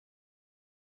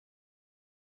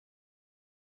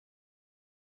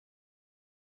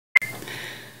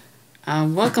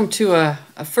Welcome to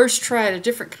a first try at a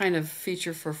different kind of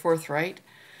feature for Forthright.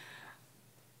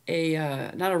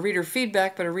 Not a reader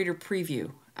feedback, but a reader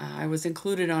preview. I was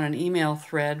included on an email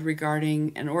thread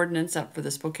regarding an ordinance up for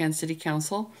the Spokane City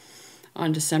Council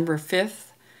on December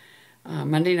 5th,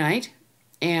 Monday night.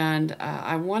 And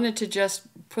I wanted to just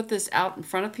put this out in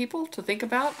front of people to think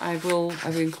about. I've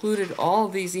included all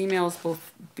of these emails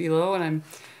below, and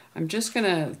I'm just going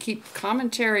to keep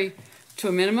commentary to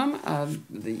a minimum.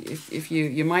 If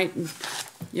you might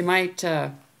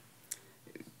I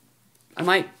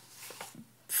might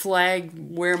flag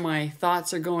where my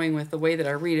thoughts are going with the way that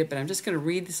I read it, but I'm just going to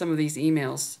read some of these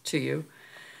emails to you.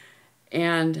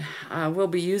 And we'll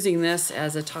be using this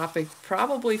as a topic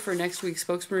probably for next week's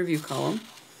Spokesman Review column.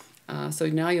 So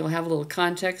now you'll have a little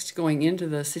context going into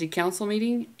the City Council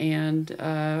meeting and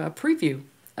a preview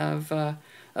of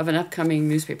an upcoming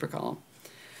newspaper column.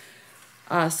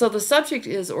 So the subject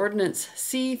is Ordinance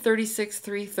C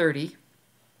 36330,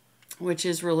 which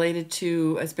is related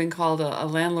to, it's been called a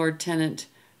landlord-tenant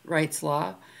rights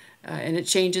law, and it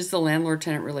changes the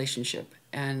landlord-tenant relationship.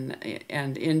 And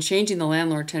in changing the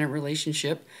landlord-tenant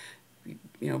relationship,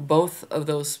 both of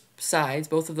those sides,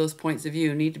 both of those points of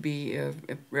view need to be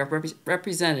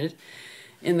represented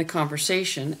in the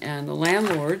conversation, and the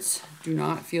landlords do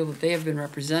not feel that they have been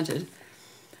represented.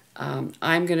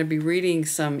 I'm going to be reading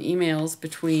some emails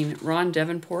between Ron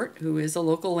Davenport, who is a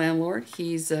local landlord.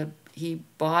 He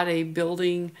bought a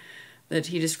building that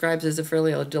he describes as a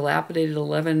fairly dilapidated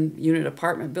 11-unit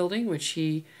apartment building, which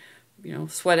he,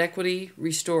 sweat equity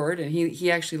restored, and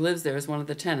he actually lives there as one of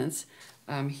the tenants.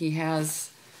 He is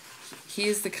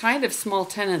the kind of small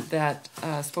tenant that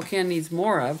Spokane needs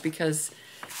more of because,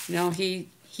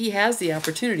 he has the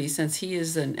opportunity, since he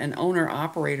is an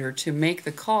owner-operator, to make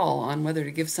the call on whether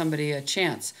to give somebody a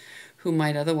chance who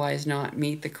might otherwise not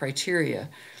meet the criteria.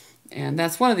 And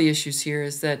that's one of the issues here,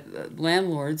 is that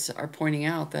landlords are pointing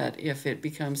out that if it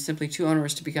becomes simply too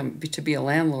onerous to be a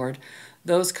landlord,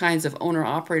 those kinds of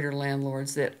owner-operator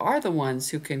landlords that are the ones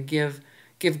who can give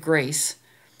grace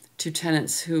to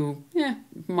tenants who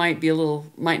might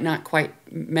not quite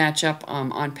match up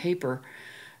on paper.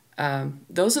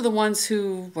 Those are the ones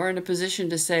who are in a position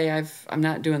to say, I'm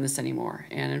not doing this anymore.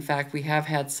 And in fact, we have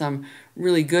had some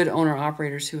really good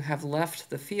owner-operators who have left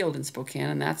the field in Spokane,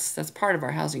 and that's part of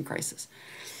our housing crisis.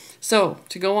 So,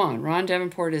 to go on, Ron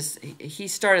Davenport he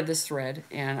started this thread,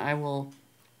 and I will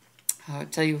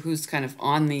tell you who's kind of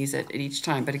on these at each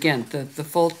time. But again, the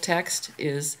full text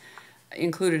is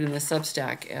included in the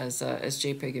Substack as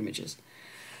JPEG images.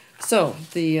 So,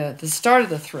 the start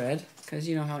of the thread, because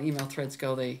you know how email threads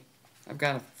go, I've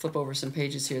got to flip over some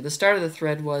pages here. The start of the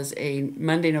thread was a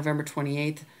Monday, November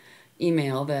 28th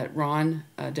email that Ron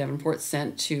Davenport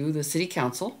sent to the City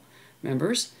Council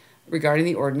members regarding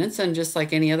the ordinance, and just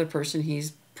like any other person,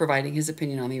 he's providing his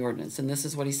opinion on the ordinance, and this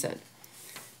is what he said.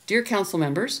 Dear Council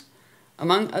members,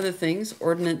 among other things,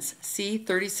 Ordinance C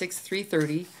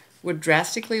 36330 would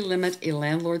drastically limit a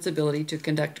landlord's ability to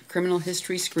conduct criminal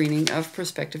history screening of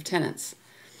prospective tenants.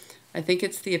 I think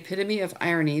it's the epitome of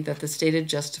irony that the stated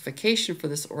justification for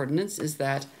this ordinance is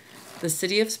that the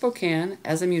City of Spokane,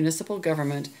 as a municipal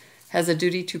government, has a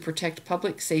duty to protect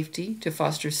public safety, to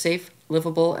foster safe,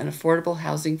 livable, and affordable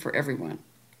housing for everyone.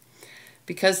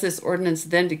 Because this ordinance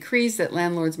then decrees that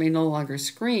landlords may no longer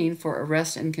screen for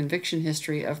arrest and conviction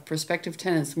history of prospective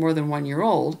tenants more than 1 year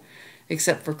old,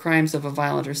 except for crimes of a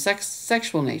violent or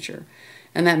sexual nature.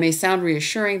 And that may sound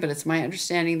reassuring, but it's my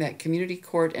understanding that community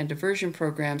court and diversion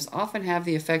programs often have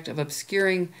the effect of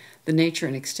obscuring the nature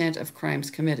and extent of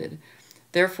crimes committed.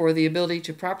 Therefore, the ability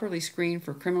to properly screen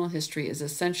for criminal history is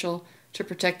essential to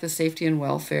protect the safety and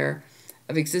welfare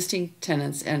of existing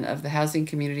tenants and of the housing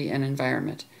community and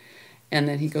environment. And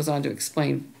then he goes on to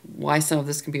explain why some of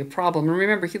this can be a problem. And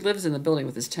remember, he lives in the building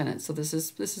with his tenants, so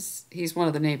he's one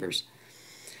of the neighbors.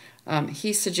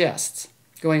 He suggests,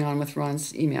 going on with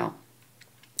Ron's email,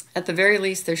 at the very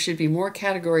least, there should be more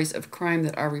categories of crime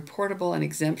that are reportable and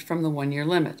exempt from the 1 year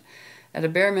limit. At a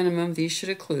bare minimum, these should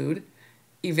include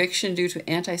eviction due to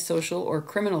antisocial or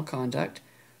criminal conduct,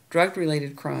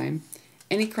 drug-related crime,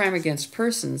 any crime against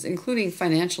persons, including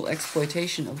financial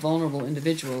exploitation of vulnerable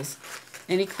individuals,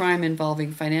 any crime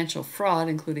involving financial fraud,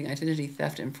 including identity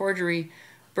theft and forgery,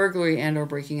 burglary and/or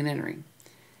breaking and entering.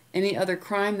 Any other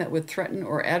crime that would threaten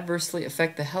or adversely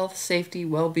affect the health, safety,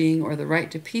 well-being, or the right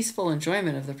to peaceful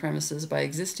enjoyment of the premises by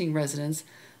existing residents,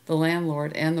 the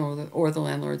landlord, or the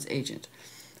landlord's agent.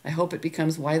 I hope it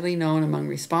becomes widely known among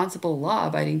responsible,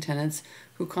 law-abiding tenants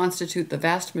who constitute the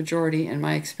vast majority, in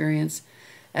my experience,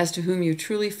 as to whom you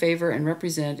truly favor and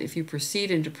represent if you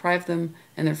proceed and deprive them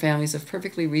and their families of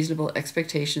perfectly reasonable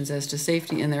expectations as to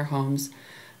safety in their homes.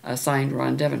 Signed,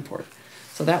 Ron Davenport.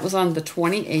 So that was on the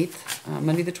 28th,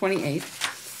 Monday the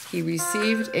 28th. He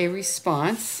received a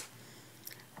response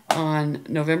on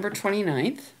November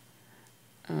 29th.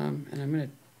 And I'm going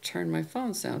to turn my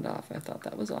phone sound off. I thought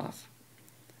that was off.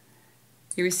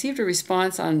 He received a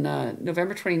response on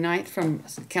November 29th from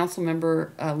Council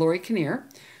Member Lori Kinnear,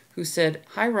 who said,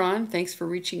 "Hi Ron, thanks for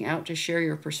reaching out to share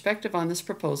your perspective on this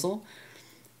proposal.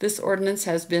 This ordinance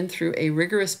has been through a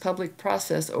rigorous public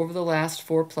process over the last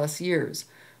 4+ years.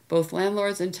 Both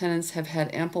landlords and tenants have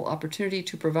had ample opportunity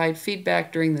to provide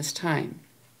feedback during this time.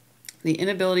 The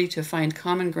inability to find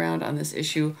common ground on this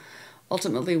issue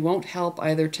ultimately won't help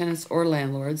either tenants or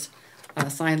landlords."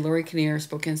 Signed, Lori Kinnear,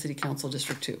 Spokane City Council,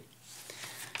 District 2.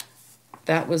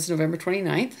 That was November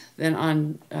 29th. Then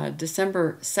on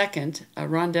December 2nd,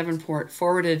 Ron Davenport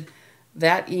forwarded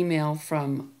that email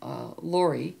from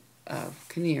Lori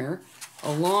Kinnear,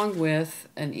 along with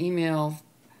an email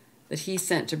that he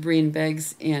sent to Brian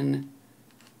Beggs in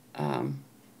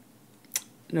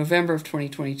November of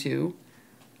 2022.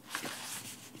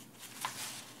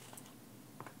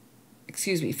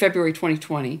 Excuse me, February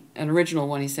 2020, an original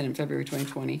one he sent in February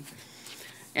 2020.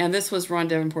 And this was Ron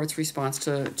Davenport's response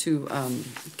to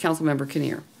Councilmember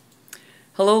Kinnear.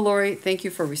 "Hello, Lori. Thank you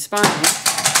for responding.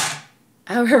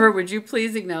 However, would you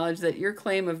please acknowledge that your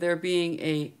claim of there being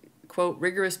a, quote,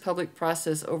 rigorous public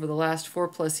process over the last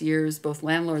 4+ years, both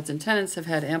landlords and tenants have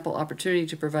had ample opportunity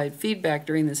to provide feedback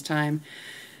during this time,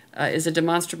 is a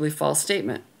demonstrably false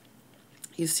statement.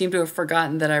 You seem to have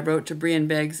forgotten that I wrote to Brian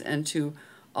Beggs and to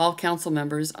all council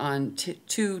members on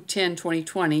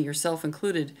 2/10/2020, yourself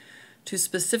included, to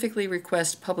specifically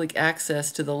request public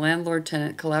access to the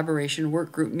Landlord-Tenant Collaboration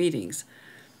Workgroup meetings.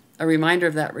 A reminder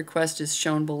of that request is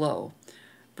shown below.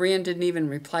 Brian didn't even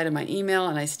reply to my email,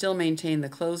 and I still maintain the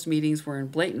closed meetings were in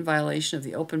blatant violation of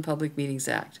the Open Public Meetings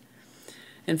Act.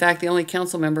 In fact, the only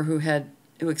council member who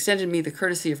extended me the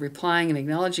courtesy of replying and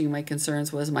acknowledging my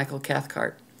concerns was Michael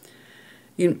Cathcart.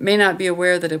 You may not be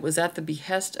aware that it was at the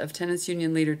behest of Tenants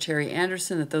Union leader Terry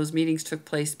Anderson that those meetings took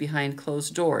place behind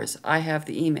closed doors. I have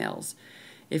the emails.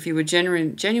 If you would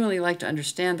genuinely like to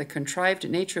understand the contrived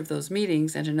nature of those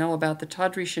meetings and to know about the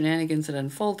tawdry shenanigans that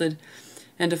unfolded,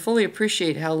 and to fully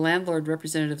appreciate how landlord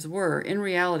representatives were, in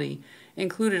reality,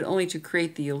 included only to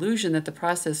create the illusion that the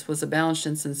process was a balanced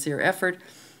and sincere effort,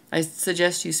 I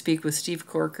suggest you speak with Steve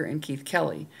Corker and Keith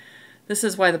Kelly. This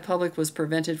is why the public was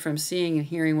prevented from seeing and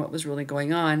hearing what was really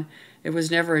going on. It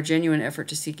was never a genuine effort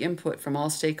to seek input from all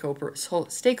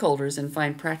stakeholders and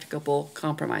find practicable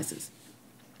compromises.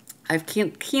 I've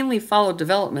keenly followed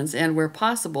developments and, where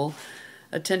possible,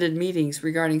 attended meetings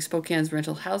regarding Spokane's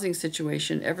rental housing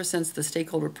situation ever since the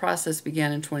stakeholder process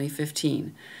began in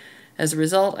 2015. As a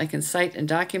result, I can cite and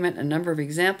document a number of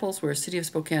examples where City of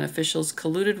Spokane officials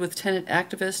colluded with tenant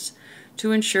activists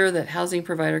to ensure that housing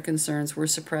provider concerns were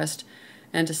suppressed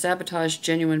and to sabotage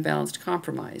genuine balanced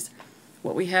compromise.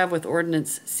 What we have with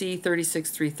Ordinance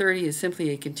C-36330 is simply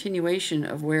a continuation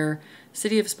of where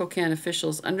City of Spokane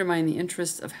officials undermine the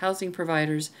interests of housing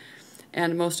providers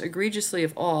and, most egregiously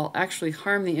of all, actually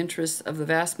harm the interests of the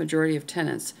vast majority of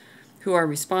tenants who are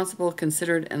responsible,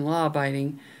 considered, and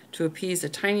law-abiding to appease a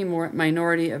tiny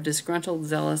minority of disgruntled,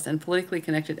 zealous, and politically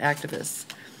connected activists.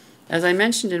 As I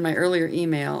mentioned in my earlier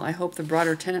email, I hope the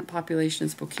broader tenant population in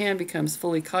Spokane becomes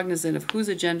fully cognizant of whose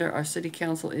agenda our City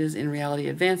Council is in reality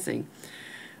advancing.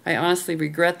 I honestly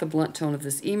regret the blunt tone of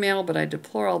this email, but I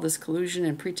deplore all this collusion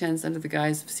and pretense under the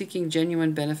guise of seeking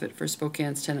genuine benefit for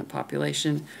Spokane's tenant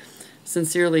population.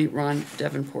 Sincerely, Ron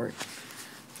Davenport.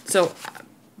 So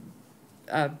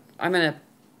I'm going to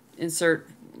insert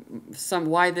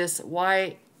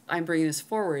why I'm bringing this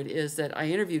forward is that I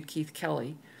interviewed Keith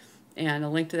Kelly, and a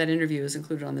link to that interview is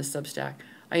included on this Substack.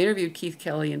 I interviewed Keith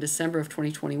Kelly in December of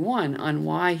 2021 on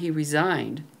why he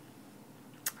resigned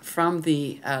from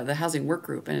the housing work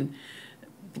group. And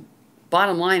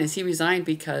bottom line is he resigned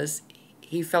because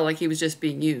he felt like he was just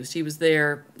being used. He was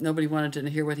there. Nobody wanted to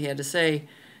hear what he had to say.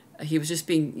 He was just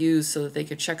being used so that they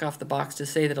could check off the box to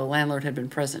say that a landlord had been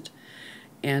present.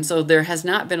 And so there has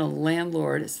not been a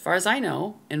landlord, as far as I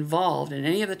know, involved in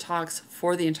any of the talks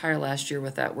for the entire last year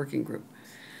with that working group.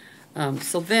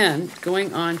 So then,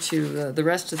 going on to the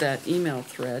rest of that email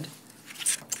thread,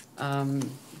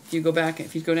 if you go back,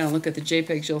 if you go down and look at the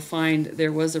JPEGs, you'll find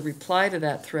there was a reply to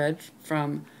that thread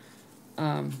from,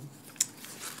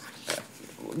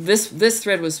 this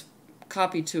thread was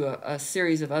copied to a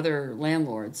series of other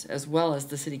landlords as well as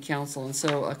the City Council, and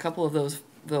so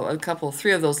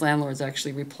three of those landlords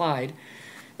actually replied.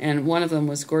 And one of them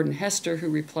was Gordon Hester, who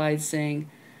replied saying,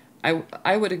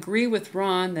 I would agree with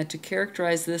Ron that to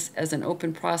characterize this as an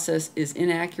open process is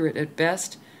inaccurate at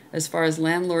best, as far as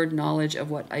landlord knowledge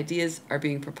of what ideas are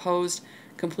being proposed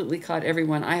completely caught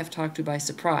everyone I have talked to by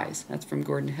surprise. That's from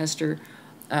Gordon Hester,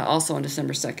 also on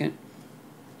December 2nd.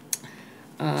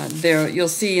 There, you'll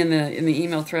see in the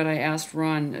email thread, I asked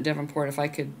Ron Davenport if I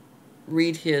could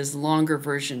read his longer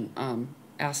version,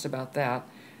 asked about that,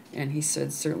 and he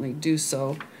said certainly do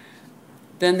so.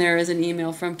 Then there is an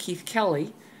email from Keith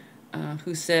Kelly,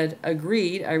 who said,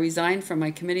 agreed, I resigned from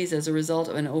my committees as a result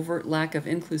of an overt lack of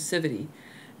inclusivity.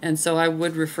 And so I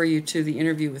would refer you to the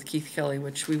interview with Keith Kelly,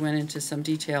 which we went into some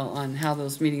detail on how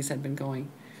those meetings had been going.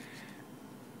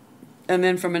 And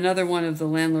then from another one of the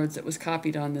landlords that was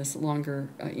copied on this longer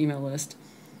email list,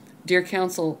 Dear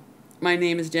Council, my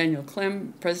name is Daniel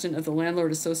Clem, President of the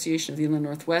Landlord Association of the Inland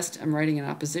Northwest. I'm writing in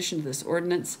opposition to this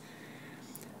ordinance.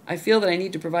 I feel that I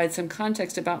need to provide some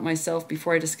context about myself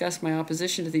before I discuss my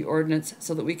opposition to the ordinance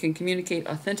so that we can communicate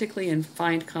authentically and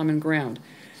find common ground.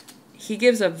 He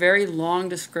gives a very long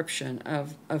description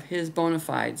of his bona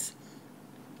fides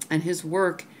and his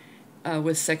work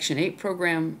with Section 8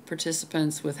 program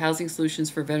participants, with Housing Solutions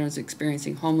for Veterans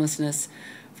Experiencing Homelessness,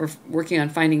 for working on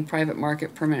finding private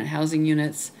market permanent housing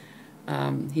units.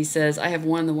 He says, I have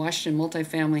won the Washington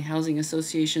Multifamily Housing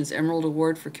Association's Emerald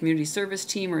Award for Community Service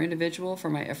Team or Individual for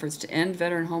my efforts to end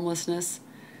veteran homelessness.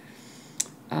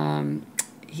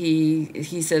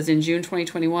 He says, in June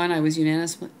 2021, I was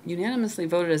unanimously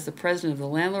voted as the president of the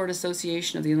Landlord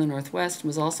Association of the Inland Northwest and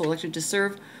was also elected to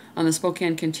serve on the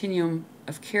Spokane Continuum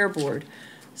of Care Board.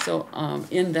 So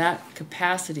in that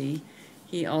capacity,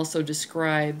 he also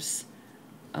describes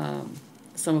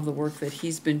some of the work that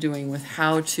he's been doing with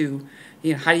how to,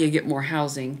 how do you get more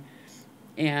housing,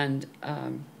 and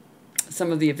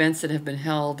some of the events that have been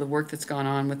held, the work that's gone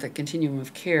on with the continuum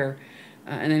of care.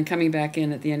 And then coming back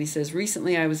in at the end, he says,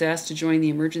 recently I was asked to join the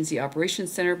Emergency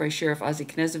Operations Center by Sheriff Ozzie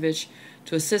Knezovich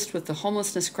to assist with the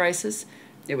homelessness crisis.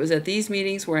 It was at these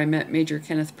meetings where I met Major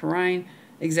Kenneth Perrine,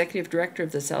 Executive Director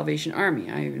of the Salvation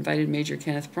Army. I invited Major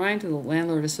Kenneth Perrine to the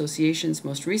Landlord Association's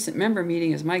most recent member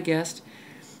meeting as my guest,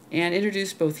 and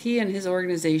introduced both he and his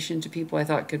organization to people I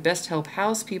thought could best help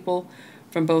house people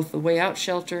from both the Way Out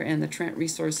Shelter and the Trent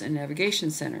Resource and Navigation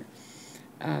Center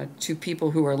to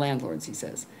people who are landlords, he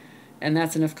says. And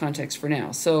that's enough context for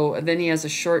now. So then he has a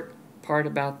short part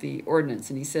about the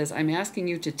ordinance, and he says, I'm asking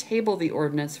you to table the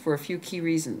ordinance for a few key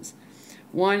reasons.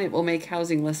 One, it will make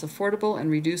housing less affordable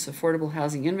and reduce affordable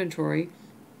housing inventory.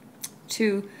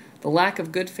 Two, the lack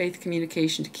of good faith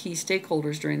communication to key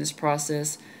stakeholders during this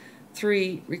process.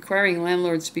 3, requiring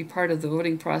landlords to be part of the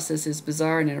voting process is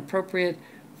bizarre and inappropriate.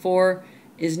 4,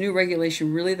 is new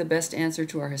regulation really the best answer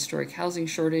to our historic housing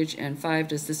shortage? And 5,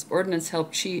 does this ordinance help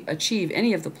achieve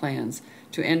any of the plans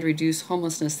to end reduce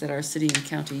homelessness that our city and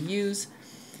county use?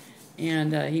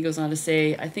 And he goes on to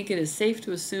say, I think it is safe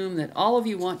to assume that all of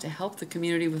you want to help the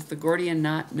community with the Gordian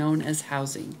knot known as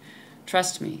housing.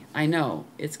 Trust me, I know.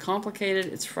 It's complicated,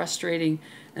 it's frustrating,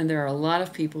 and there are a lot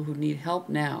of people who need help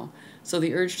now. So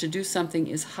the urge to do something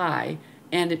is high,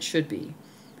 and it should be.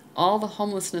 All the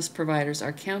homelessness providers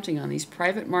are counting on these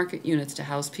private market units to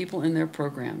house people in their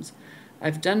programs.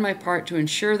 I've done my part to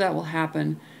ensure that will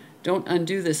happen. Don't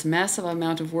undo this massive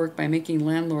amount of work by making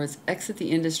landlords exit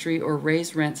the industry or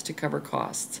raise rents to cover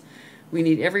costs. We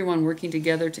need everyone working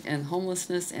together to end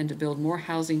homelessness and to build more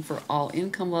housing for all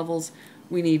income levels.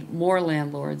 We need more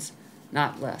landlords,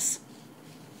 not less.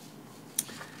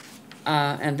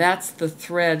 And that's the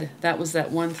thread. That was that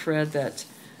one thread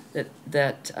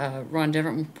that Ron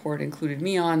Davenport included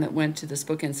me on, that went to the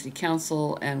Spokane City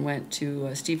Council and went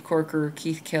to Steve Corker,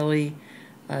 Keith Kelly,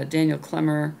 Daniel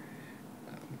Clemmer,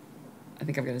 I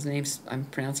think I've got his name, I'm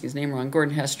pronouncing his name wrong,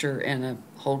 Gordon Hester, and a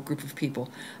whole group of people.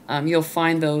 You'll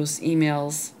find those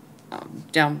emails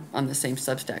down on the same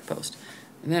Substack post.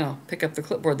 And then I'll pick up the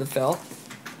clipboard that fell.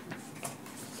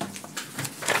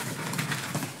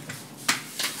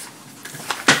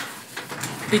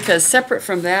 Because separate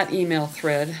from that email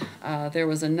thread, there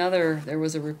was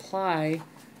a reply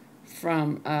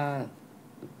from,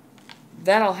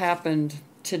 that all happened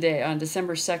today on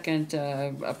December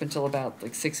 2nd up until about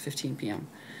like 6:15 p.m.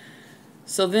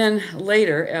 So then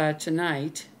later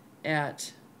tonight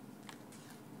at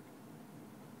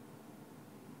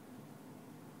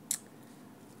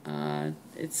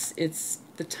it's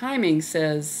the timing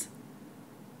says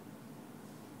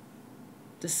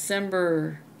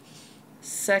December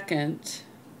 2nd.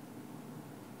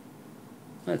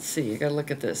 Let's see, I gotta look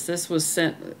at this. This was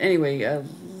sent anyway.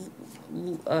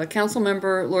 Council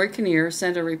member Lori Kinnear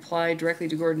sent a reply directly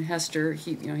to Gordon Hester.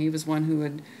 He was one who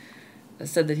had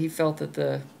said that he felt that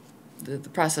the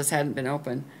process hadn't been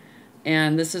open.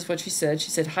 And this is what she said. She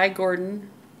said, "Hi, Gordon.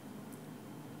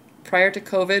 Prior to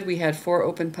COVID, we had 4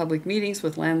 open public meetings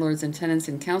with landlords and tenants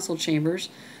in council chambers.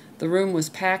 The room was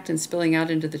packed and spilling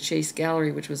out into the Chase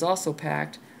Gallery, which was also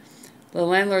packed. The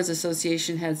Landlords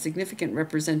Association had significant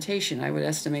representation, I would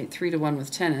estimate 3 to 1 with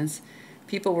tenants.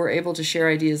 People were able to share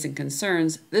ideas and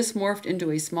concerns. This morphed into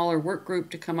a smaller work group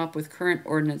to come up with current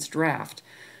ordinance draft.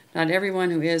 Not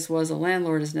everyone who was a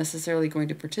landlord is necessarily going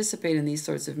to participate in these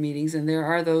sorts of meetings, and there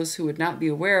are those who would not be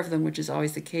aware of them, which is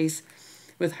always the case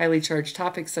with highly charged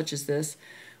topics such as this.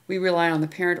 We rely on the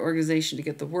parent organization to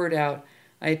get the word out.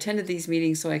 I attended these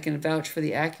meetings so I can vouch for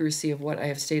the accuracy of what I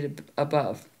have stated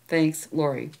above. Thanks,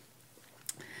 Lori."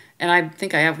 And I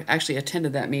think I have actually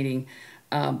attended that meeting.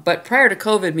 But prior to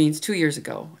COVID means 2 years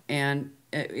ago. And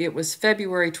it was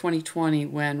February 2020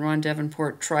 when Ron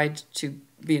Davenport tried to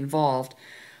be involved.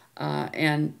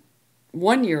 And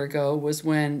 1 year ago was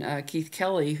when Keith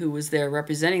Kelly, who was there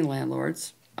representing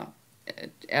landlords,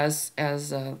 as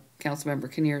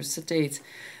Councilmember Kinnear states,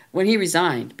 when he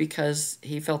resigned because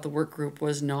he felt the work group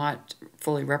was not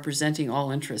fully representing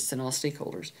all interests and all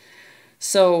stakeholders.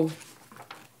 So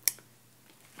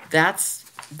that's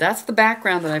the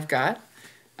background that I've got.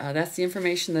 That's the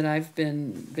information that I've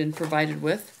been provided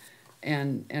with,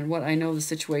 and what I know of the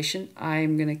situation.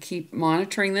 I'm going to keep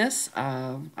monitoring this.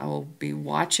 I will be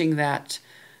watching that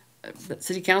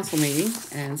city council meeting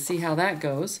and see how that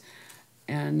goes,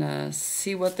 and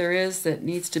see what there is that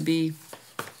needs to be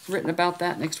written about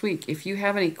that next week. If you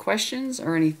have any questions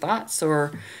or any thoughts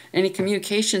or any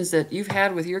communications that you've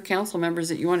had with your council members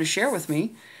that you want to share with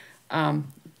me,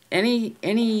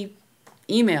 any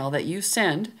email that you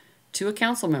send to a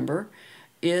council member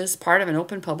is part of an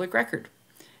open public record.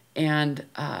 And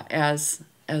as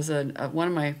one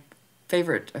of my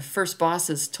favorite first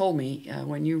bosses told me,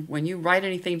 when you write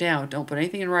anything down, don't put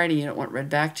anything in writing you don't want read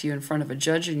back to you in front of a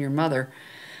judge and your mother.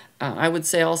 I would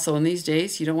say also in these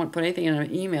days, you don't want to put anything in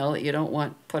an email that you don't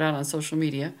want put out on social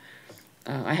media.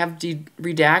 I have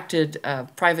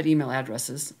redacted private email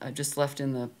addresses. I just left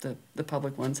in the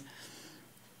public ones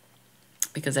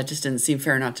because that just didn't seem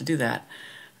fair not to do that.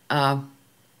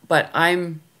 But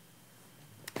I'm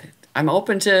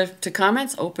open to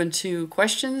comments, open to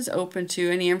questions, open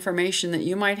to any information that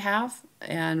you might have,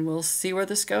 and we'll see where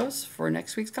this goes for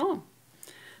next week's column.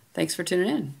 Thanks for tuning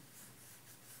in.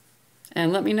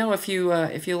 And let me know if you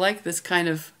like this kind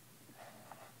of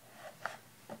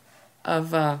I'm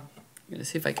going to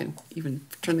see if I can even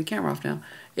turn the camera off now.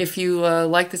 If you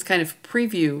like this kind of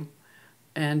preview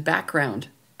and background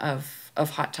of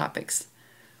hot topics.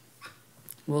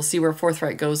 We'll see where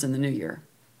Forthright goes in the new year.